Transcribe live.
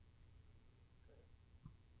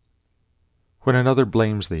When another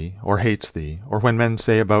blames thee, or hates thee, or when men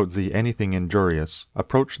say about thee anything injurious,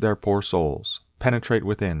 approach their poor souls, penetrate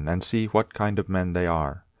within, and see what kind of men they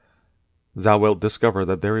are. Thou wilt discover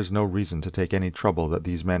that there is no reason to take any trouble that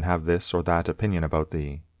these men have this or that opinion about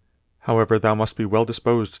thee. However, thou must be well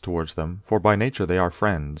disposed towards them, for by nature they are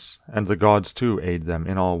friends, and the gods too aid them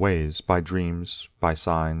in all ways, by dreams, by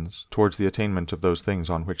signs, towards the attainment of those things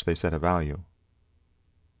on which they set a value.